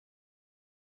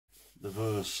The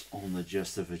verse on the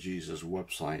Jester for Jesus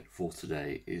website for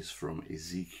today is from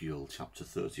Ezekiel chapter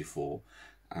 34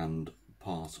 and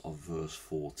part of verse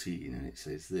 14, and it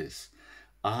says this: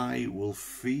 I will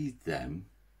feed them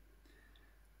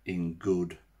in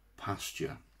good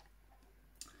pasture.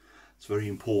 It's very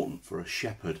important for a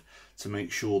shepherd to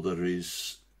make sure there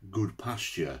is good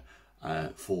pasture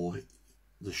for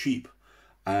the sheep,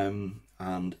 and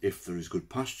if there is good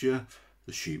pasture,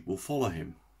 the sheep will follow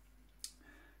him.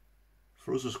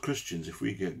 For us as Christians, if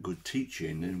we get good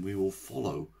teaching, then we will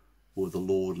follow where the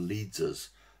Lord leads us.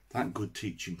 That good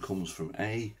teaching comes from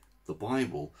the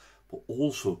Bible, but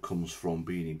also comes from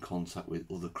being in contact with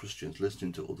other Christians,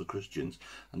 listening to other Christians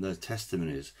and their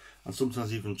testimonies, and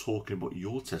sometimes even talking about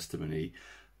your testimony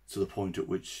to the point at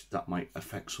which that might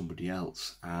affect somebody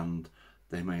else, and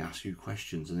they may ask you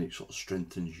questions, and it sort of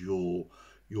strengthens your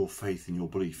faith and your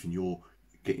belief, and you're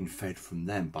getting fed from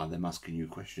them by them asking you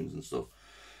questions and stuff.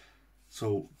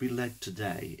 So be led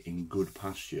today in good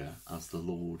pasture as the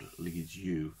Lord leads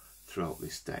you throughout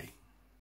this day.